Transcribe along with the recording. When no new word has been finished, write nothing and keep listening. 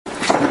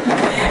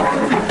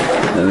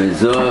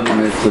וזו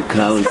באמת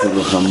קל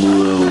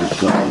וחמור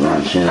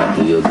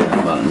שאנחנו יודעים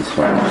מה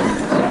נסחר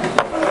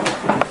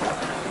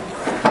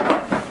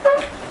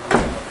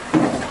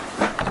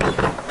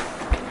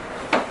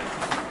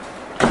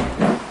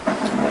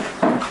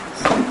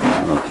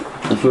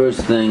The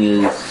first thing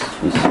is,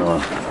 we saw,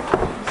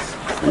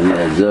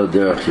 Zeh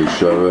Derech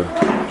Yeshorah,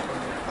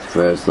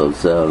 first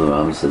Otzeh, the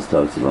Rambam says,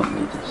 talks about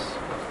mitzvahs.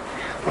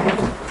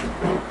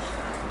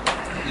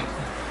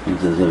 He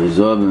says,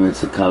 V'zor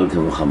b'mitzvah kal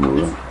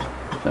k'v'chamura,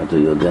 שאתה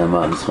יודע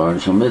מה המסחרן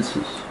של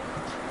mitzvahs.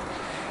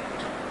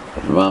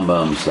 The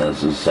Rambam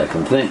says the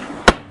second thing.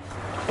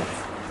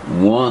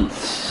 Once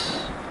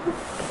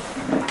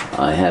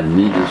I have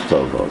midas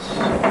tovos,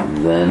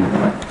 then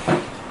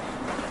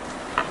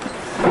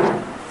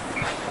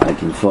I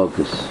can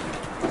focus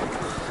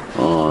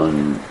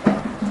on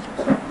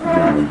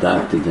the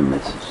didactic and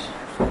mitzvahs.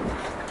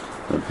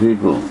 But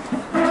people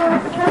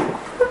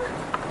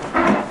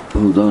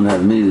who don't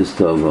have midas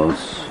tovos,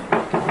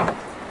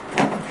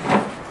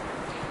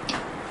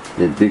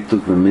 the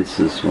diktuk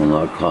mitzvahs will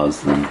not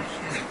cause them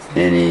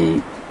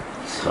any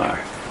schar,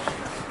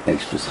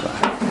 extra schar.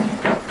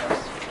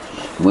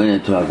 When I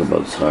talk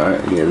about schar,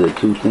 here there are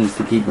two things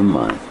to keep in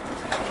mind.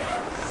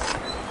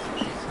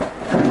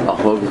 I'll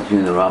focus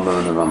between the Rambam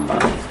and the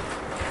Ramban.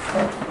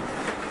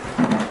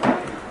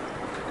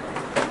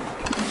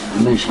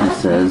 The Mishnah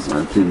says,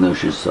 "Antigno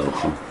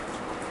shesocha."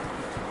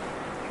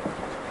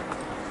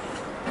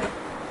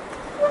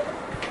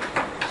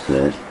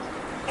 Said,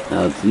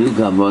 "Now, if you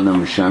kabona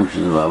misham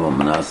shel Rav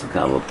Manasseh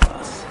kabel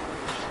pas,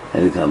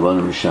 and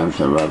kabona misham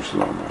shel Rav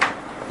Shlomo."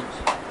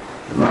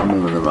 The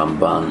Rambam and the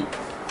Ramban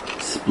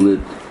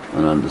split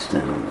on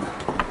understanding that.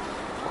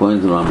 According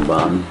to the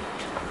Ramban,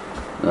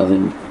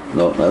 nothing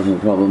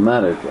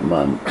problematic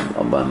about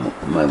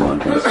my one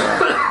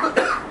concern.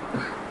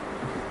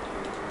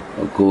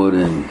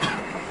 According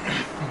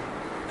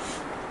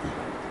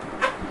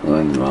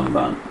to the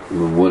Ramban,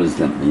 what does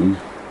that mean?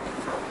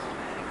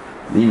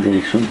 It means that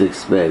you shouldn't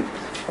expect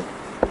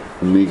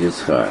immediate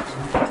schar.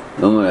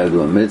 The moment I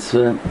do a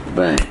mitzvah,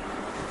 bang,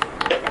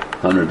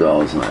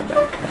 $100 in my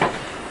bank.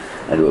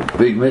 I do a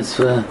big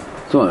mitzvah,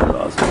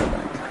 $200 in my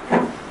bank.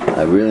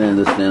 I really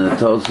understand the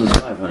total is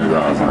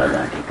 $500 in my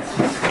bank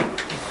account.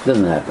 It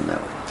doesn't happen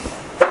that way.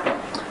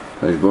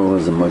 But Baruch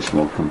has a much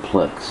more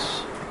complex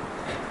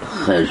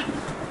cheshbon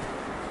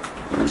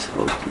than it's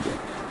supposed to be.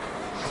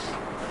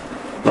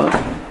 But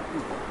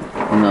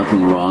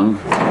nothing wrong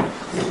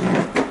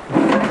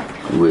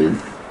with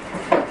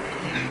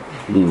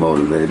being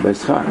motivated by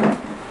schar.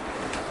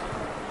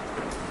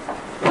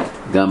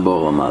 Gam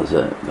bo'olam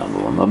hazeh, gam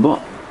bo'olam haba.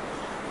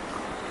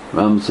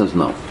 Ram says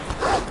no.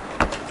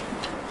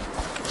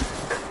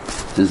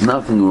 There's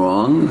nothing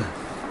wrong.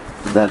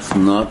 That's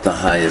not the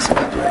highest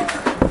madrega.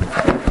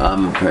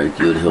 Ram Perek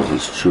Yud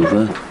Hilchos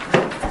Tshuva.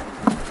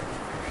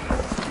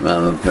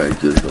 Ram Perek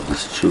Yud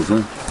Hilchos Tshuva.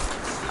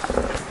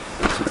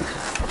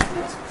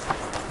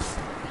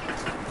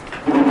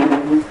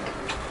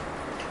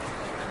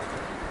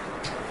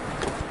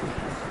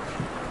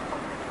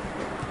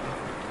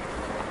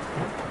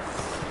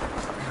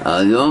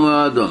 Al Yom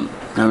Adam,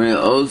 Hamei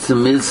Otz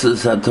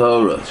Mitzvahs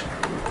HaTorah,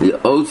 the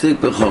Otzik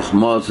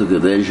B'Chochmot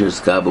HaKadesh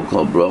Eskabu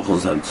Kol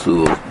Brochos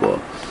HaKsuvos Bo,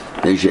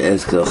 Desh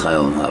Eskel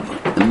Chayom Haba.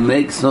 It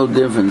makes no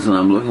difference when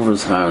I'm looking for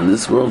schar in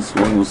this world,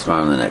 looking for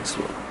schar in the next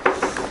world.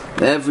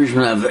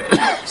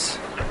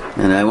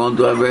 And I won't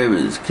do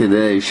Averis,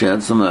 Kidei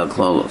Shatzim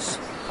HaKlolos,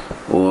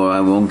 or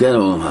I won't get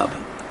Olam Haba.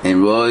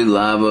 And Roy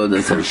Lavo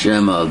Des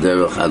Hashem Al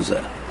Derech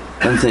Hazeh.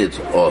 Don't say it's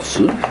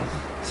also.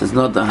 It's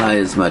not the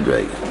highest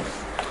madrega.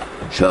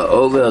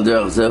 Sha'over al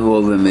derech zeh hu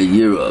over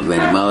me'yira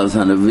ve'in malas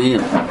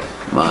hanavim,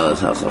 malas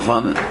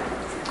ha'chachamim.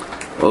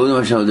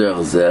 Over mashal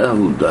derech zeh,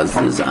 who does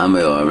this,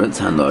 amei oretz,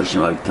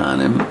 hanoshim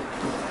aktanim,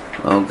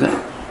 okay,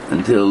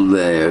 until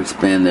they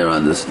expand their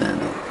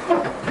understanding.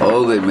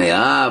 Over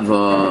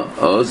me'ava,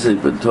 osik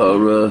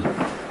b'torah,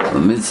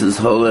 v'mitzvahs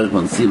holech,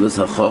 v'nsivas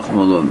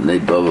ha'chochma, v'mnei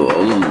dova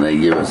olam, v'mnei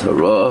yiras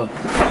ha'roh,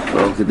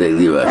 v'okadei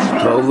lirash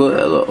tova,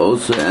 ela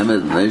osu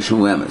emet, v'nei shu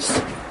emes.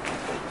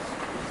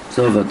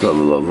 So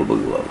v'tova lova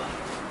b'glova.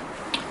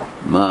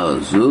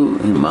 Ma'azu,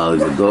 himal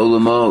gadol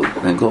amod,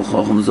 and kol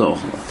chochem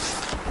zochla.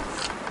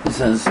 He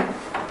says,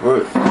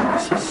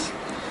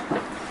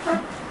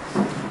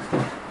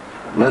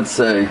 let's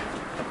say,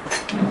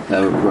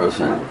 have a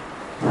person,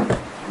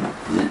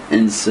 an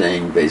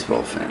insane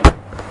baseball fan.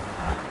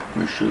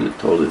 I'm shooting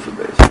totally for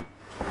baseball.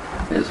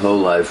 His whole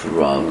life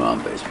revolves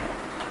around baseball.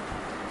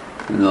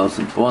 And the most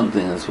important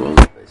thing in this world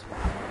is baseball.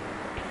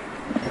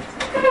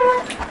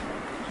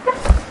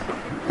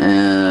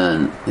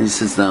 And he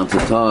sits down to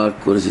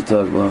talk. What does he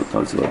talk about?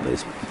 Talks about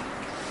baseball.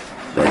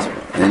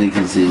 Baseball. Any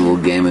conceivable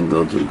game and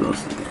goes to the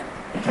game.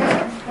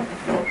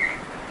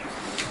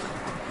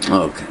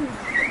 Okay.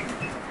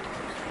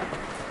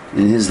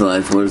 In his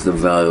life, what is the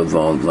value of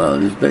all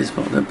values?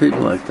 Baseball. There are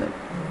people like that.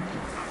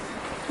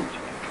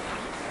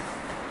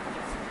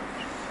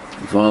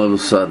 If all of a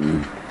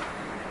sudden,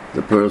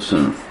 the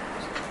person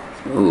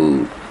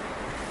who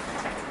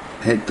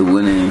hit the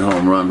winning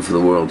home run for the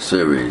World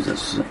Series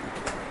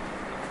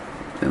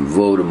and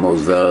voted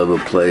most valuable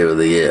player of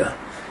the year.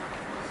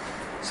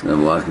 He's going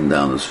to walk him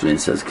down the street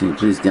and says, "Can you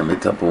please get me a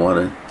cup of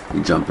water?"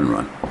 You jump and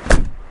run.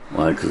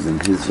 Why? Because in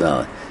his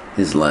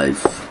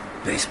life,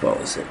 baseball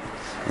is it.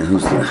 And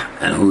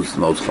who's the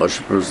most hush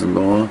person in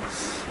the world?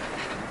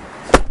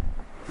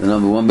 The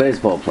number one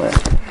baseball player.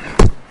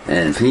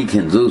 And if he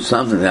can do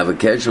something, have a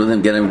catch with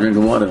him, get him a drink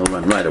of water, he'll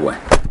run right away.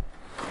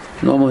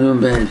 Normal human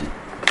behavior.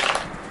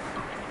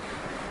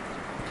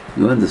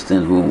 You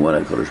understand who and what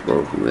HaKadosh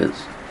Baruch Hu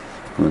is.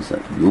 Who is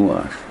that? You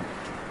are.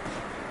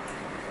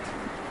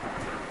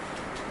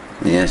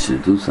 And he asks you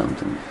to do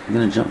something, you're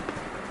going to jump.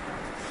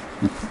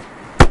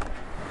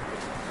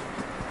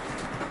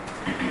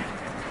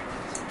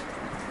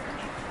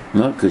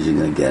 Not because you're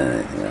going to get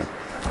anything else.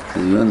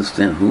 Because you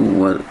understand who and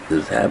what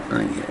is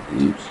happening here.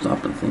 You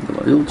stop and think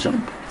about it. You'll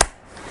jump.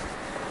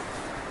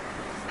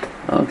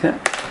 Okay.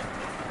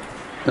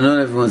 But not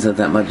everyone's at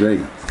that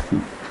madrega.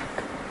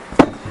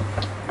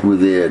 With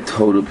their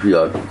total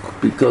preoccupation.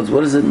 Because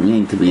what does it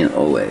mean to be an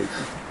Oev?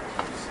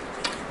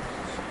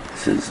 It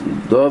says,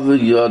 Dova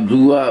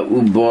Yadua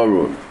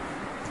Uborur.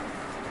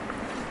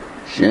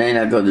 Shein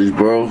HaKadosh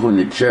Baruch Hu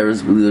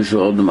Nicheres B'lil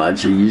Shalom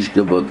Acha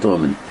Yishka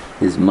Botomin.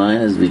 His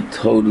mind has to be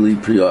totally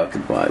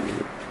preoccupied with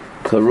it.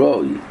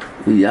 Karoi.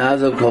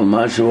 V'yazav kol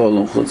mashu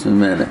olam chutz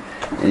mimena.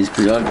 And he's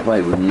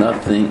preoccupied with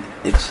nothing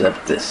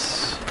except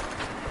this.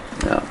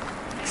 Now,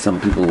 some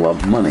people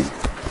love money.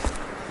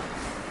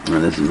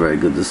 And this is a very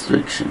good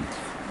description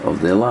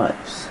of their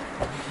lives.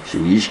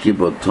 Sheyishke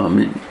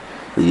botomid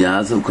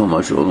v'yazav kol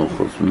mashu olam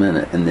chutz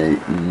mimena. And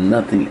there's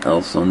nothing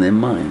else on their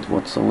mind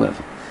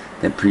whatsoever.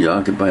 They're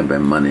preoccupied by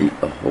money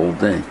a whole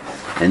day.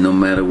 And no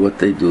matter what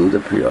they do, they're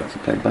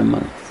preoccupied by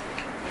money.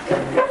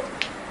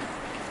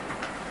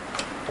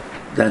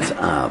 That's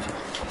Ava.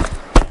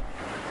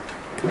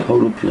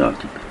 Total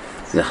preoccupation.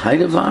 The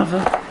height of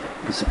Ava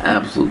is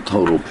absolute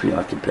total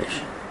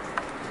preoccupation.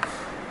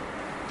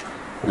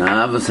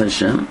 Now Ava's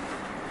Hashem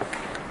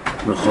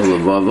v'chol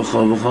lavav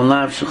v'chol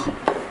nafshecha.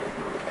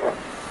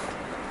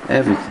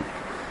 Everything.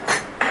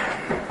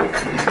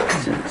 It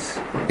says,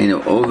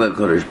 Eino over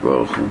Kodesh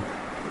Baruch Hu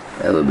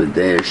ela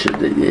b'deir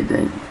shedei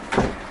yedeinu.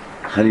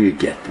 How do you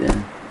get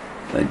there?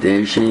 By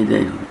deir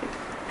shedeinu.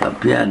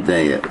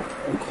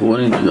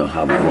 According to your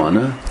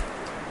Havana,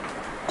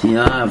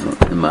 Tiava,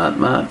 the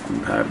Matmat,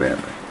 and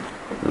Parababa.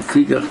 The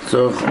Fikach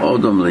Tzorch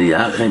Odom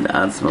Liyached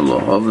Atzma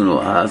Lohoven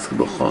Lohask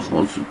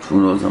B'chochmot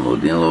Sutfunos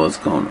Amodin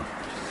Loaskona.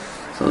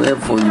 So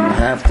therefore you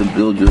have to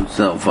build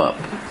yourself up.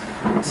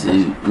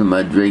 See, the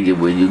Madrega,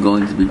 where you're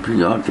going to be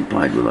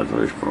preoccupied with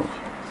HaKadosh Baruch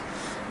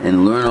Hu.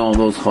 And learn all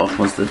those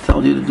chokhmas that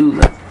tell you to do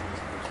that.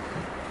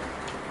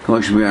 Where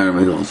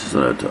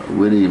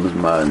did he was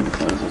married in the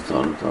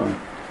Torah?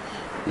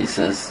 He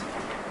says,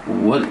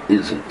 what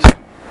is it?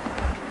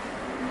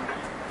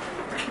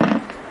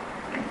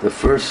 The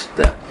first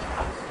step.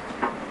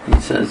 He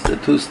says there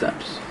are two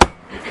steps.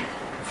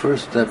 The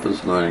first step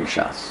is learning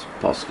Shas,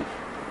 Poskim,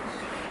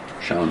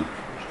 Shon,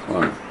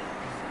 Koran.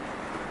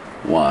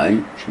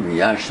 Why?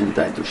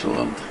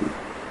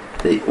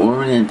 They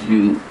orient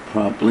you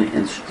properly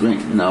and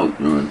straighten out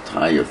your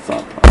entire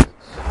thought process.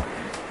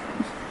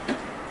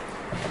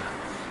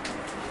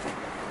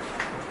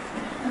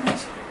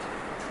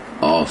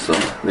 Also,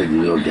 they give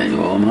you again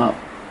your olam hab.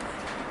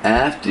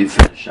 After you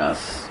finish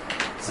Shas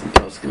and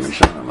Poskim and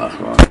Shana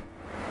Machron,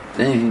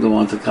 then you can go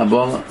on to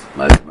Kabbalah,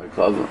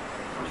 Merkava,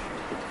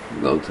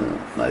 go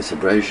to nice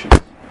separation.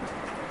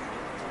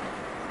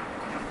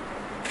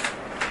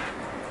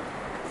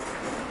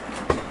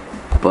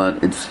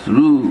 But it's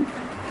through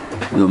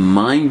your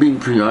mind being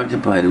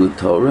preoccupied with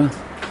Torah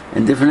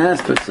and different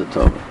aspects of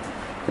Torah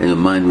that your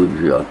mind will be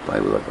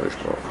preoccupied with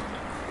HaKadosh Baruch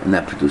Hu, and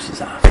that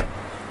produces Av.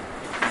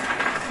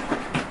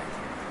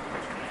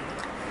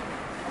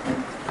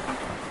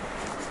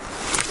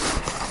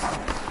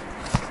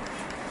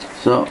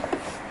 So,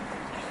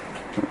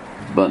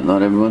 but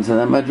not everyone's in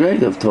that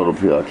madrega of total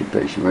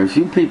preoccupation. Very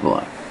few people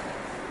are.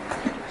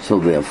 So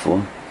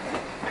therefore,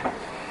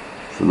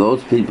 for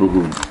those people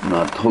who are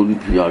not totally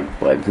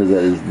preoccupied, because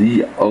that is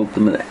the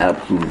ultimate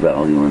absolute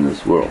value in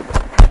this world.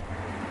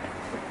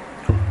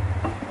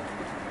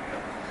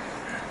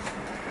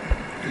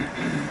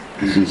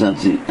 Since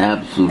that's the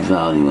absolute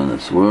value in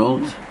this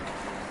world,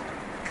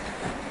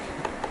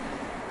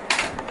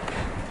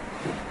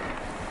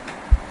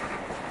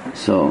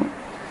 so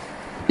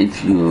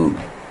if you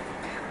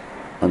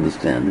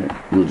understand it,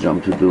 you'll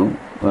jump to do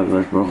what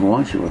HaKadosh Baruch Hu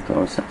wants you, what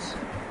Torah says.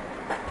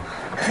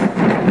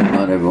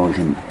 Not everyone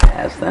can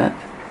ask that,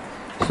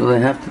 so they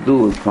have to do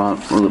with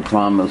the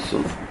promise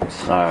of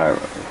schar,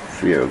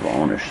 fear of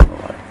ownership and the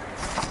like.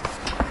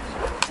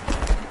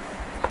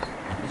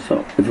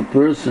 So if a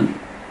person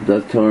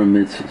does Torah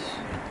mitzvahs,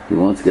 he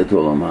wants to get to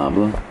Olam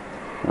Haba,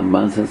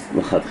 Ramban says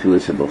l'chatchila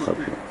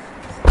sheb'chatchila.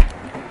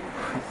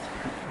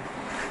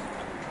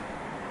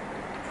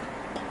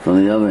 On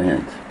the other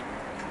hand,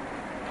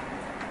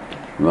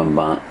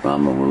 Rama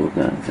will look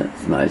at it and say,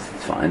 it's nice,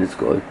 it's fine, it's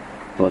good,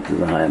 but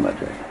there's a higher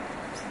madrega.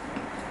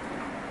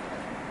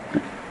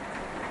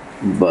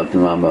 But the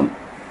Rambam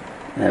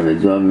have a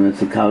job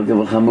mitzvah kalka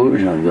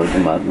v'chamurish and go to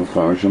matnas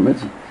chorish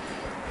mitzvah.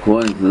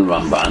 According to the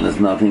Ramban, there's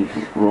nothing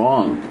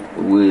wrong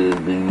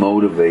with being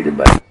motivated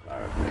by the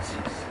schar of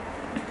mitzvahs.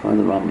 According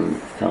to the Rambam,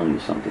 it's telling you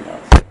something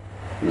else.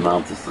 The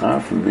amount of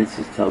schar from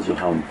mitzvahs tells you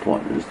how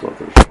important it is to talk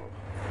to the Shor.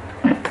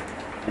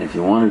 And if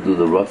you want to do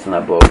the Ratzon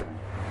HaBoreh,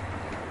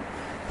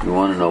 you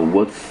want to know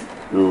what's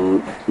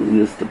the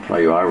list of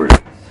priorities.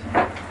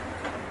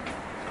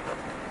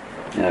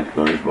 Yeah,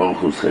 Kodesh Baruch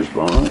Hu's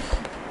cheshbonos.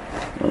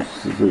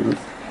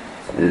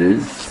 It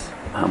is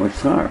how much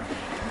schar.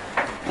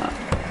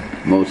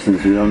 Most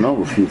things we don't know,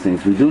 a few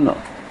things we do know.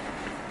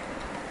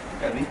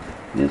 Rabbi?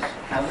 Yes.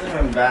 How does the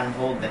Ramban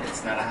hold that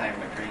it's not a high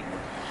makri?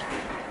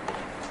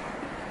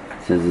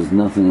 It says there's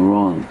nothing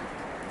wrong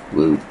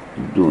with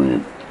doing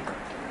it.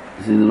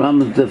 You see, the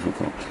Rambam is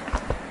difficult.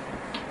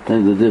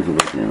 There's the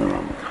difficulty in the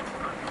Rambam.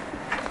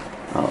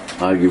 I'll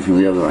argue from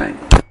the other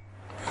angle.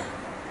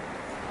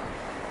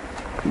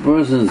 The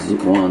person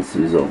wants to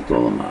resolve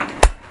Olam Haba.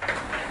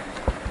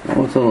 Now,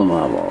 what's Olam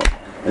Haba all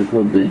about? It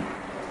could be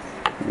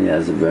he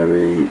has a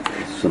very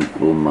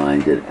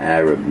simple-minded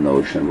Arab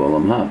notion of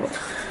Olam Haba.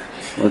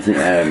 What's the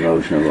Arab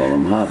notion of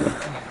Olam Haba?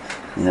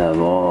 You have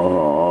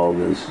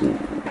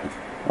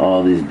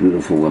all these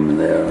beautiful women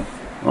there,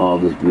 all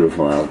this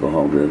beautiful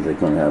alcohol that they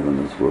couldn't have in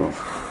this world,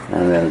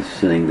 and they're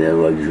sitting there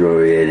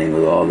luxuriating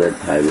with all that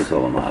Titus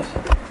Olam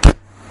Haba.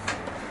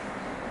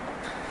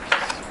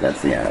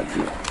 That's the Arab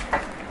view.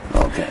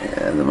 Okay,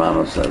 and the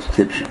Rambam says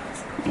Tipshin.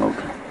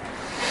 Okay.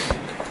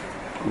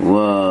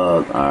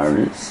 What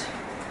is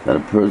that a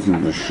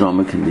person's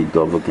neshama can be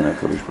dovek in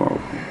HaKadosh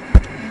Baruch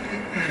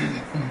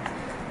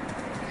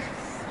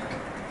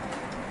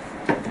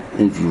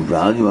Hu. If you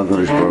value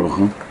HaKadosh Baruch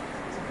Hu,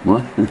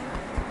 what?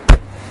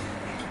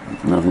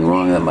 Nothing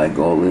wrong. That my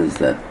goal is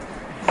that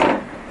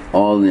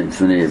all the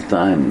infinity of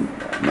time,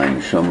 my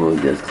neshama will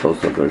get as close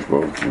to HaKadosh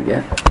Baruch Hu can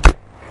get.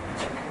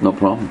 No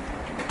problem.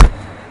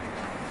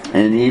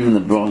 And even the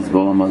Brachas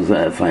B'Olam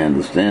Hazeh, if I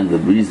understand, the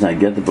reason I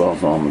get the Brachas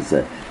B'Olam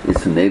Hazeh is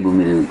to enable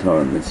me to do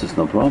Torah. It's just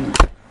no problem.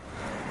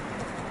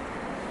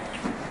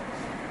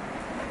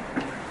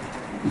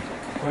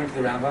 According to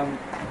the Rambam,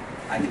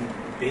 I can,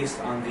 based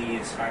on the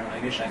Schar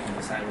Malinish, I can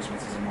decide which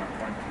mitzvahs are more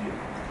important to you.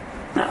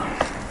 No.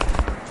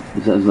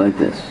 It says like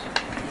this.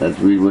 Let's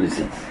read what he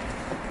says.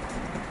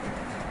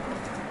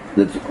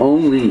 That's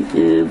only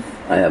if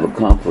I have a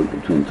conflict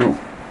between two.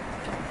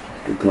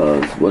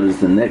 Because what is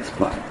the next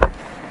part?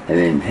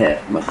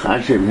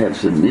 Machashev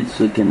hefsed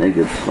mitzvah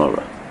keneged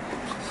schara.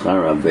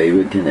 Schara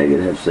avera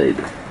keneged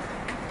hefseder.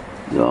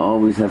 You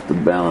always have to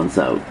balance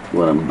out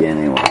what I'm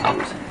gaining and what I'm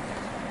losing.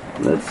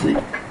 Let's see.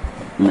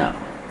 Now,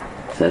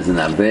 it says in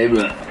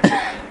Avera,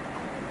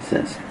 it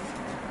says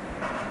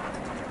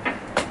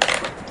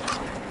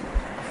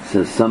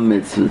some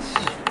mitzvahs,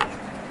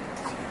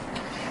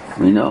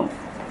 we know,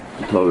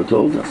 the Torah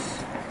told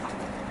us.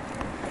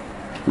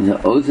 The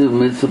Oziv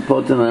mitzvah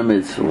potem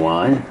mitzvah.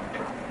 Why?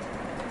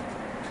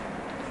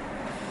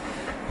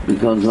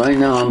 Because right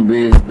now I'm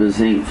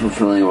busy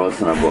fulfilling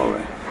Ratzon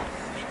HaBoreh.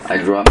 I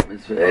drop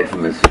mitzvah A for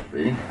mitzvah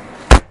B.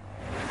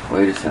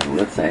 Wait a second,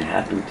 let's say I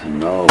happen to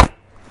know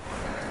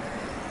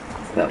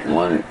that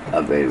one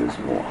Avera is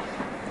more.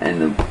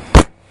 And the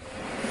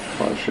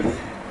Pasha,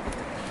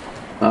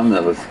 I'm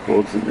never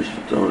quotes in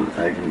Mishnah Torah that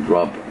I can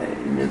drop a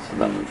mitzvah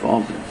that I'm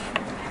involved in.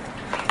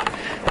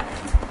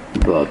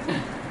 But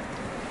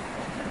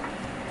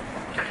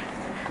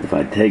if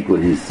I take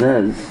what he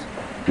says,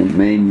 I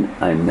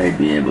may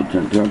be able to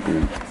interpret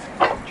it.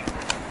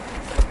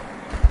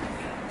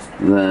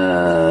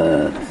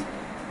 That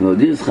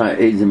V'odischa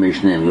Eiz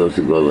Mishneim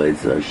Yosef Gol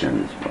Eitz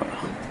Hashem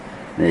Yisparach.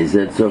 And he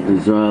said, "Tzok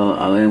Yisrael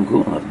Aleim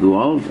Kul, have to do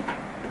all of them."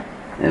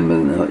 And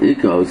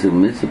Ika Osef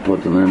Mitzvah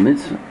Potem and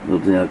Mitzvah.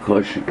 Zoti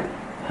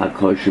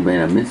HaKosher Bein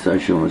HaMitzvah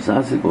Asher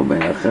Musasik or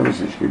Bein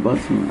HaCheves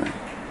Shkibotzim.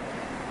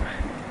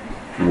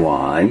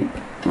 Why?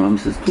 Ram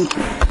says two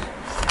things.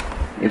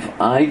 If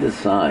I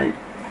decide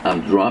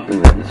I'm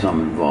dropping the mitzvah I'm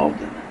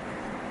involved in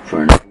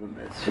for another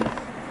mitzvah,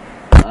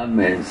 I've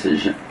made a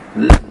decision.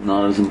 This is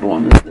not as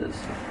important as this,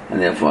 and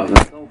therefore I've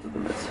insulted the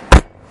mitzvah.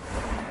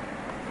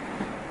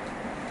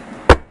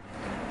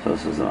 So it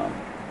says I'm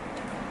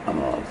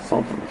allowed to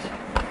insult the mitzvah.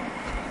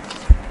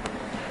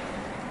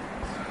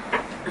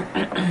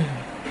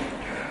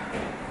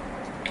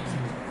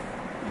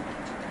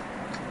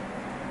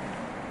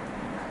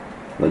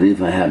 But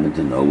if I happen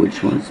to know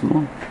which one is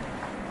more,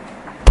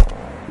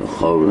 the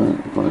Chorah,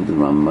 according to the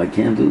Rambam, I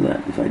can't do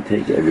that. If I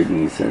take everything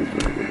he says,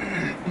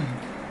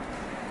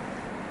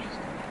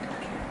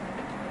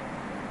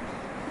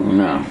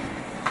 no.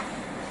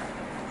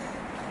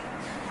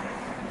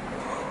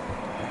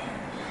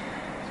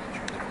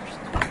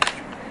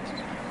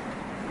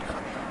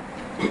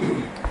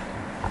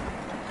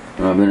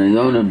 Rabbi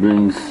Yonah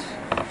brings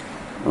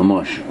a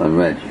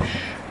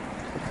reddish.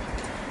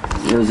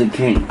 There was a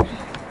king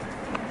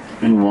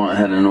who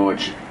had an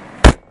orchard.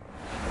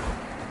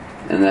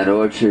 And that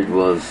orchard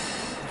was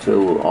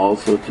filled with all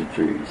sorts of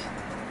trees.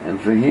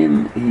 And for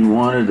him, he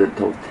wanted the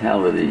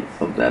totality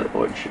of that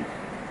orchard.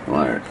 He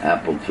wanted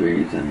apple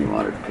trees, and he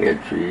wanted pear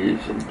trees,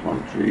 and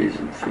plum trees,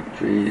 and fig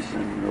trees,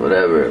 and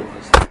whatever it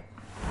was.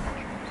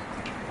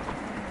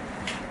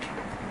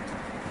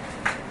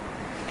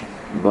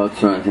 But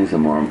certain things are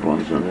more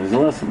important, certain things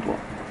are less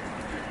important.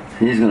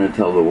 He's going to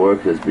tell the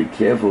workers, be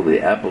careful, the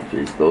apple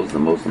trees, those are the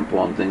most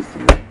important things to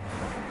me.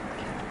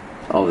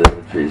 All the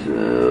other trees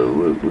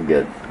will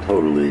get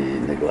totally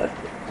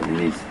neglected. He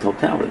needs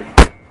totality.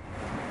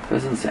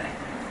 Doesn't say.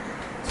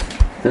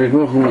 The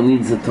Rebbe Hu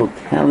needs the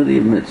totality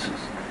of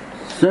mitzvahs.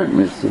 Certain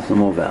mitzvahs are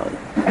more valuable.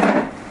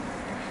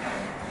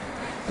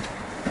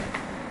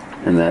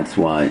 And that's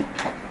why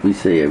we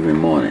say every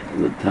morning,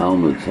 the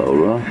Talmud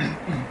Torah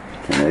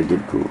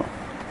Keneged Kula.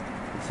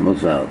 It's the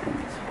most valuable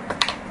mitzvah.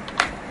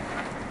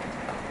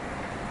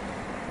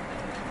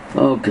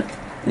 Okay.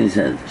 He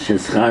says,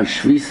 Sheschar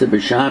Shvisa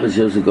B'Shabbos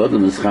Yosef Godel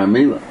M'Schar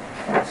Mila.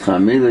 Schar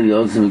Mila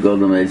Yosef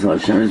Godel M'Ezel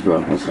Hashem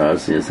Yisbarach M'Schar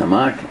Siyas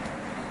Hamakim.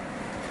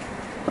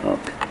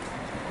 Okay.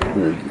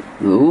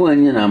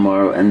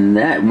 And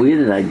that, where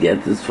did I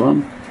get this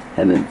from?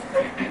 Having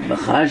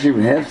B'Chashiv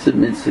Hefzid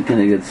Mitzvah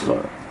Keneged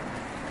Schar.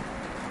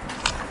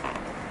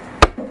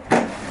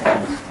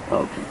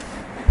 Okay.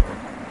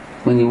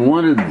 When you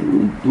want to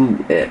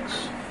do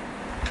X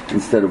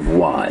instead of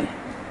Y,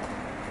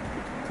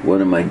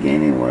 what am I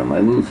gaining? What am I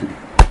losing?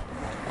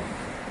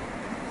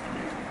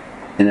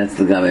 And that's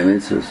the Gabe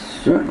Mitzvah,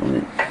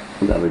 certainly.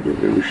 The Gabe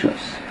Divrei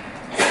Rishus.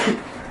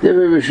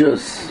 Divrei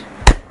Rishus.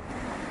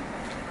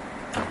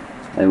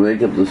 I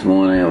wake up this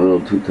morning, I'm a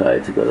little too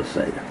tired to go to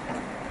Seder.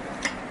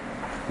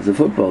 There's a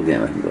football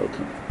game I can go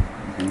to.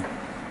 Okay?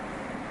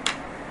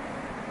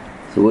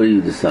 So what are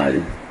you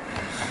deciding?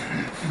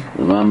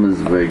 The Rambam is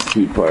a very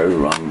key part of the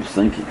Rambam's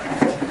thinking.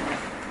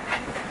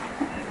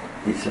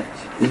 He says,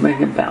 you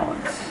make a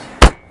balance.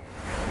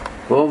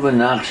 Bo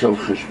v'nachshov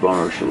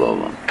cheshbon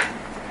shalom.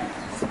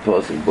 It's the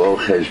pasuk bo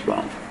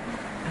cheshbon.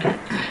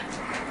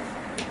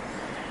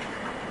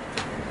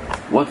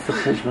 What's the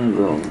cheshbon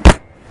though?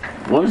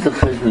 What is the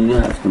cheshbon you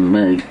have to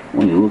make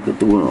when you look at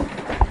the world?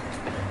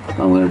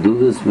 I'm going to do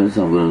this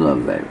mitzvah, I'm going to do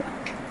Avera.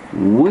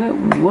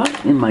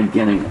 What am I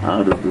getting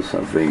out of this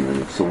Avera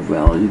that's so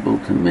valuable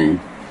to me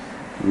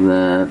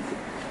that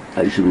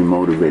I should be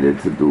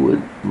motivated to do it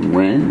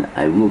when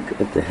I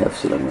look at the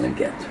hefsed I'm going to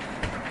get?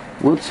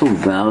 What's so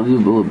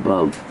valuable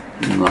about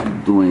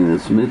not doing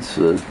this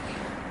mitzvah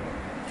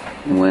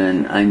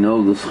when I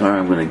know the schar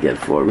I'm going to get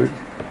for it,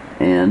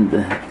 and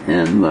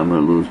I'm going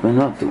to lose by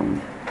not doing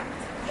it?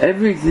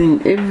 Every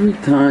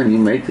time you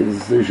make a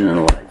decision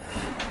in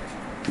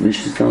life,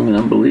 Mishnah is telling me an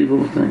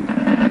unbelievable thing.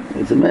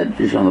 It's a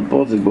medrash on the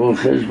pasuk Bo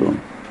Cheshbon.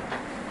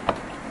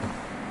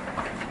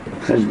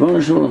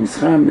 Cheshbon Shalom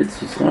schar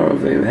mitzvah schar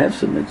avei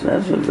hefsed mitzvah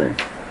hefsed avei.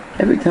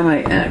 Every time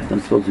I act, I'm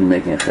supposed to be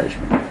making a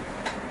cheshbon.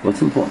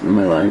 What's important in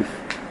my life?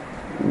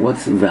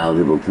 What's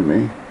valuable to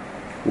me?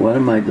 What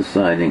am I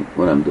deciding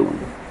what I'm doing?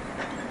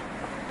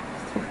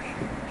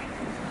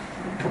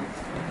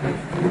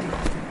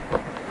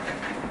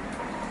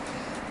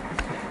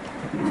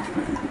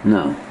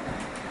 No.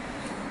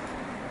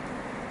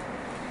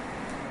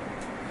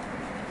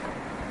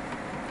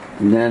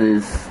 And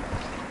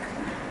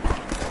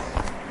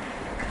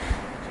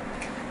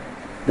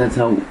that's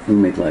how we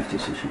make life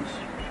decisions.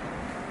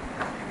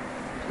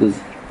 Because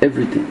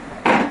everything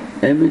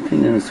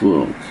in this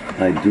world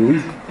I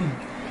do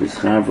is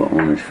chava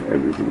onish for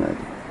everything I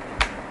do.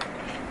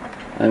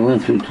 I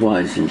went through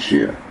twice in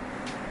Shir.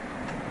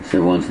 I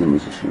said once in the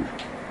Mishra,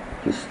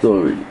 the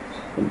story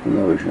of the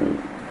Nourish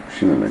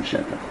Shimon ben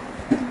Shetach.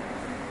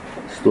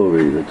 The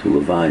story of the two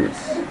Levias.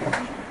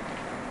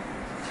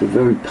 It's a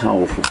very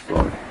powerful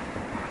story.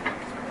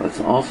 But it's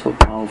also a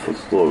powerful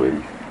story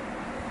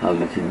how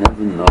you can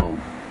never know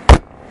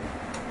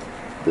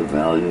the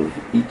value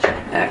of each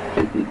act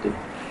that you do.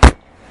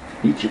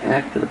 Each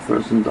act that a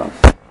person does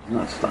is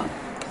not stopped.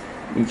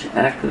 Each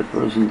act that a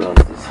person does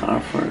is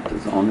hard for it,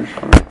 is onish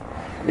for it.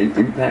 It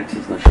impacts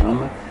his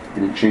neshama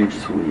and it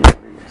changes who he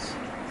really is.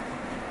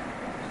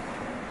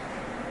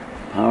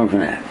 Power of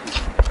an act.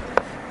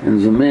 And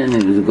there's a man,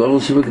 he was a Gadol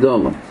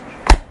Shebagdolim.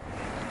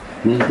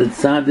 He was the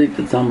tzaddik,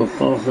 the Talmid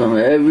Chacham,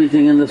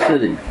 everything in the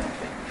city.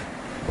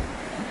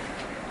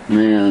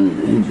 Man,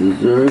 he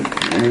deserved,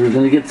 and he was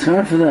going to get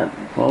tzar for that.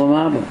 Olam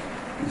Abba.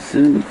 He's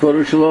sitting in the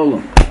Kodesh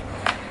Shalom.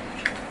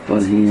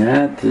 But he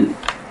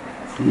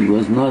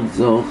was not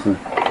Zocha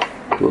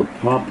to a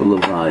proper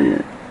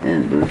Levaya,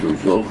 and but it was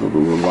Zocha to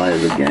Levaya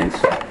the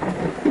gangster.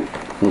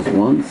 Because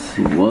once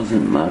he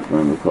wasn't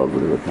Machman the cover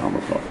of the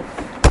Talmid Chacham.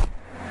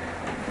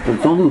 But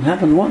it's only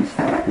happened once.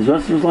 His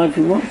rest of his life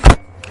he was.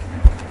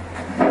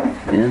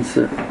 The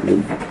answer,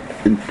 the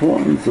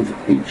importance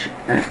of each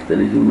act that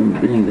a human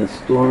being, that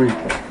story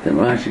that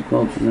Rashi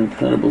calls is an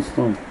incredible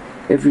story.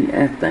 Every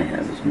act I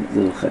have is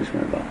little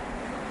cheshbon about.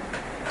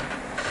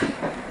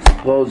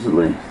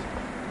 Supposedly,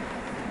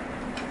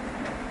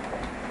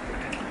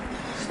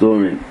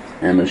 story,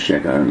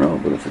 Amashek, I don't know,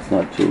 but if it's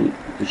not true,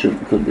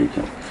 it could be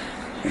true.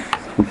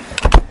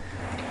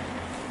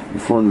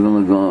 Before the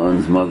Vilna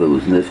Gaon's mother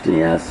was nifty,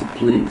 he asked her,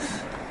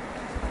 please,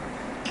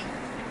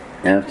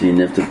 after you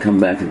have to come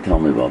back and tell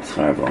me about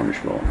Schar V'Onish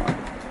B'Olam.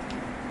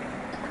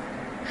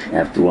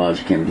 After a while,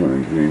 she came to him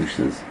in a dream. She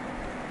says,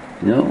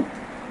 you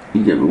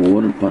get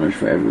rewarded and punished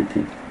for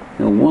everything.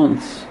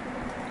 Once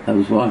I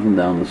was walking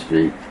down the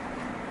street,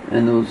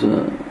 and there was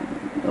a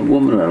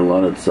woman who had a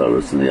lot of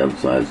tzaras on the other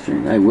side of the street.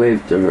 And I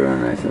waved to her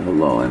and I said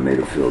hello. I made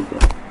her feel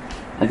good.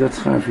 I got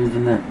schar for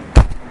even that.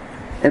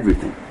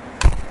 Everything.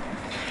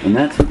 And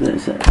that's what it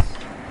says.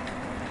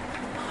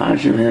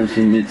 Hashem has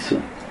a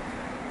mitzvah.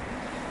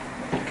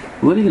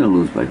 What are you going to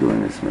lose by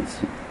doing this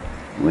mitzvah?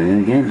 What are you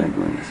going to gain by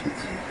doing this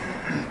mitzvah?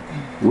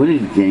 What do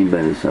you gain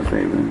by this favor?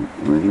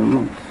 What are you going to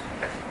lose?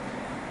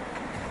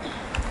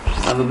 I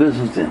have a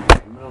business deal. I'm in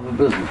the middle of a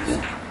business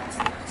deal.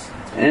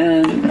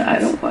 And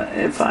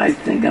if I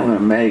think I'm going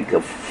to make a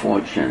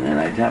fortune, and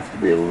I'd have to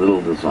be a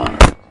little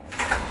dishonest.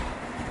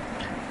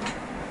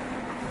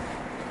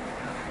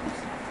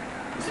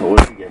 So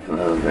what do you get from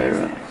the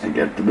Avera? I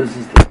get the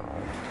business deal.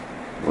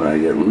 What I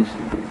get loose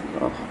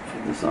for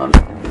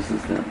dishonesty in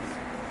business deals.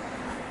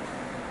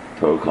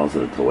 Torah calls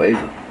it a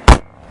toeva.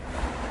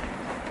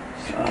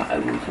 So I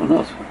lose one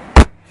else one.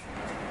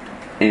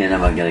 And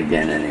am I going to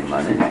gain any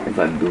money? If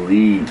I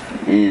believe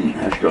in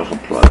Hashgacha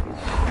Pratis,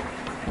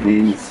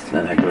 means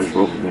that HaKadosh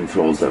Baruch Hu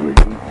controls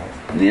everything.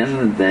 At the end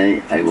of the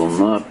day, I will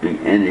not be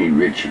any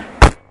richer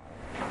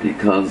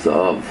because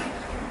of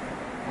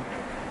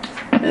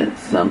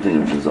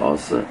something which is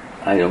also,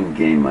 I don't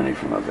gain money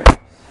from Averas.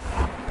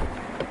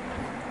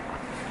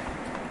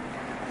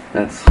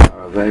 That's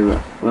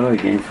Avera. What do I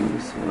gain from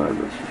this? What do I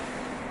lose from?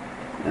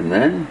 And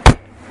then,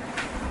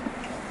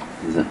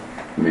 there's a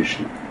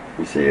Mishnah.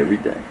 We say every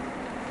day,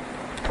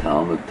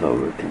 Talmud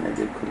Torah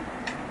Keneged Kula.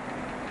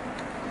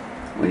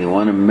 When you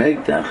want to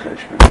make that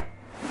cheshbon,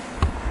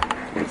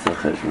 what's the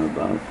cheshbon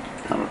about?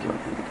 Talmud Torah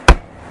Keneged.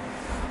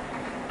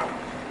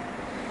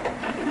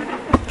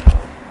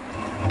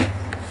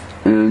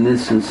 And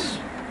this is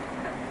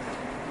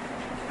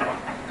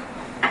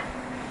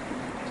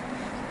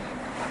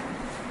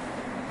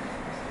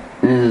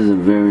a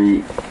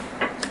very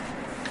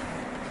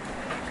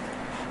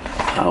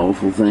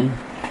powerful thing,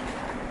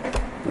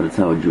 but it's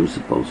how a Jew is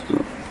supposed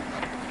to.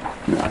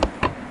 Now,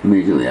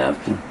 immediately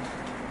after.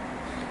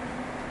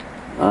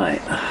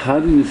 How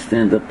do you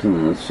stand up to the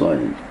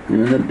Messiah?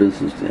 You're in a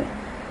business deal.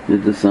 You're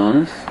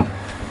dishonest.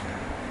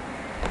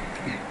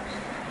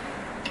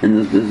 In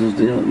this business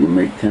deal, you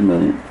make 10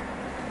 million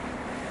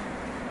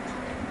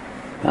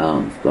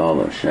pounds,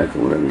 dollar,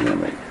 shekel, whatever you're going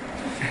to make.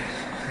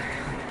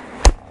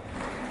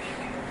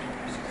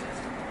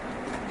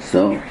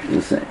 So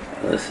you say,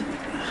 listen,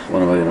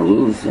 what am I going to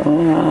lose?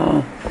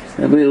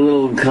 It'll be a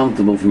little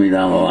uncomfortable for me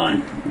down the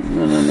line.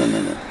 No.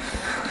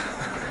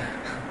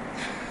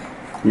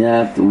 You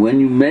have to, when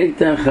you make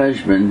that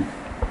cheshbon,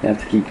 you have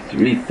to keep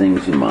three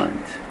things in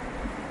mind.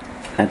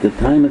 At the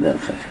time of that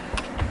cheshbon,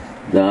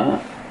 da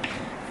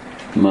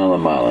mala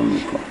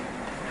mukha.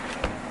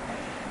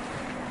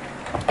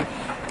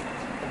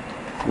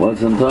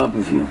 What's on top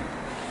of you?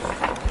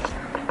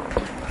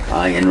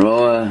 Ayin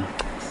roa,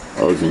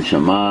 ozen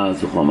shama,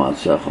 zuchom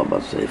atzecha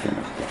b'seif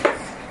enachta.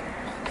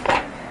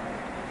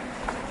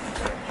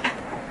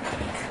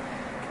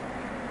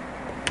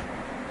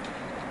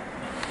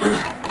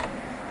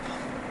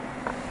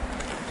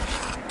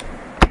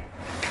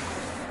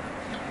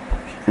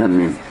 I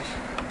mean,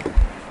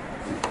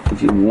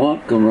 if you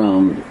walk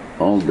around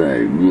all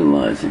day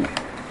realizing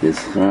there's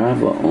schar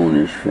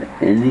v'onish for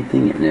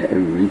anything and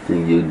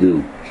everything you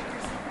do,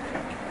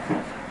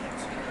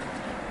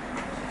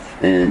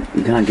 and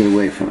you can't get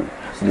away from it.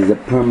 There's a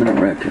permanent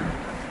record.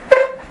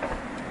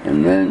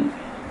 And then,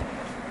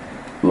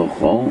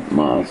 v'chol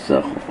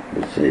ma'asecho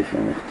b'seif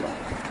enachta.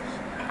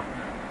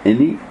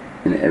 Any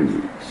and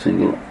every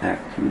single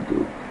act you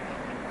do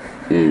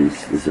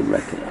is a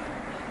record of it.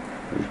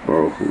 Which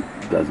Baruch Hu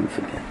doesn't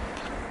forget.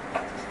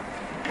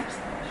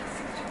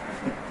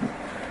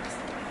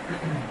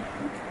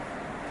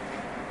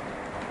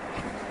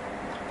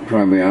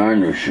 Rabbi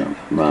Arnusham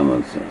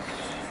Rama says,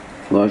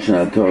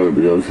 Lashon HaTorah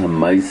b'yos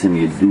ha'maisim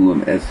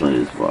yiduim esla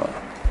yisbarach.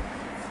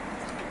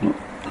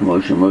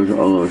 Moshe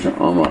Allah Hashem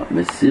Omar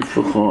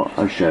Mesifrecho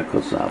Asher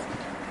Kosaf.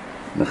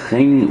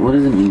 What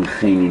does it mean?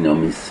 Cheni no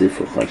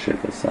Mesifrecho Asher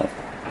Kosaf.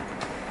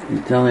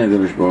 You're telling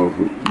HaKadosh Baruch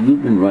Hu,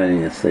 you've been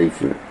writing a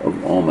sefer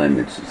of all my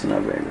mitzvahs and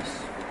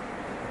averos.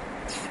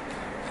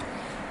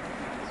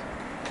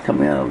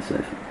 Coming out of the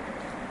sefer.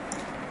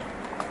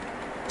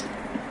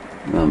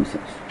 Ram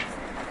says,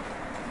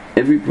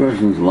 every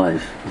person's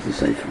life is a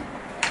sefer,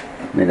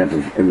 made up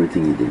of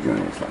everything he did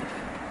during his life.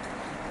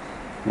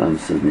 Ram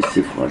says,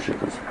 Mesifrecho Asher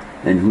Kosaf.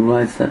 And who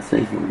writes that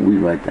sefer? We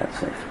write that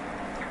sefer.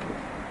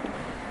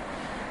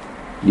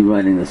 You're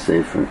writing the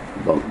sefer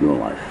about your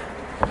life.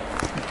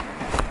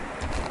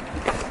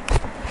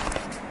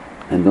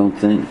 And don't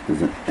think,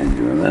 and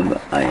you remember,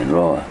 Ayin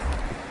Roa,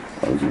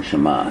 Ozen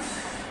Shemas,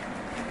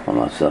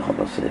 Hamasecha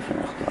B'Seif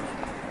Enachtav.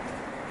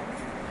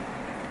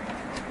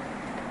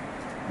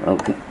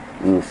 Okay,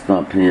 we'll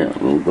stop here.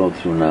 We'll go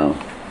through now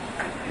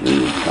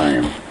the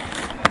time.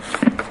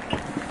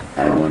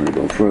 I want to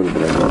go further,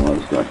 but I don't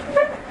want to stop.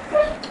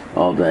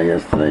 all day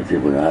yesterday.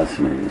 People were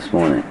asking me this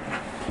morning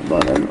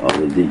about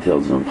all the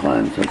details on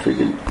climbs. I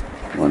figured,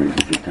 wanted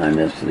to give time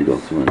yesterday to go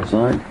through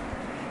inside.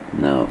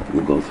 Now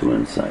we'll go through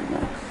inside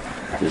now.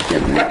 Just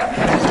get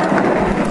me.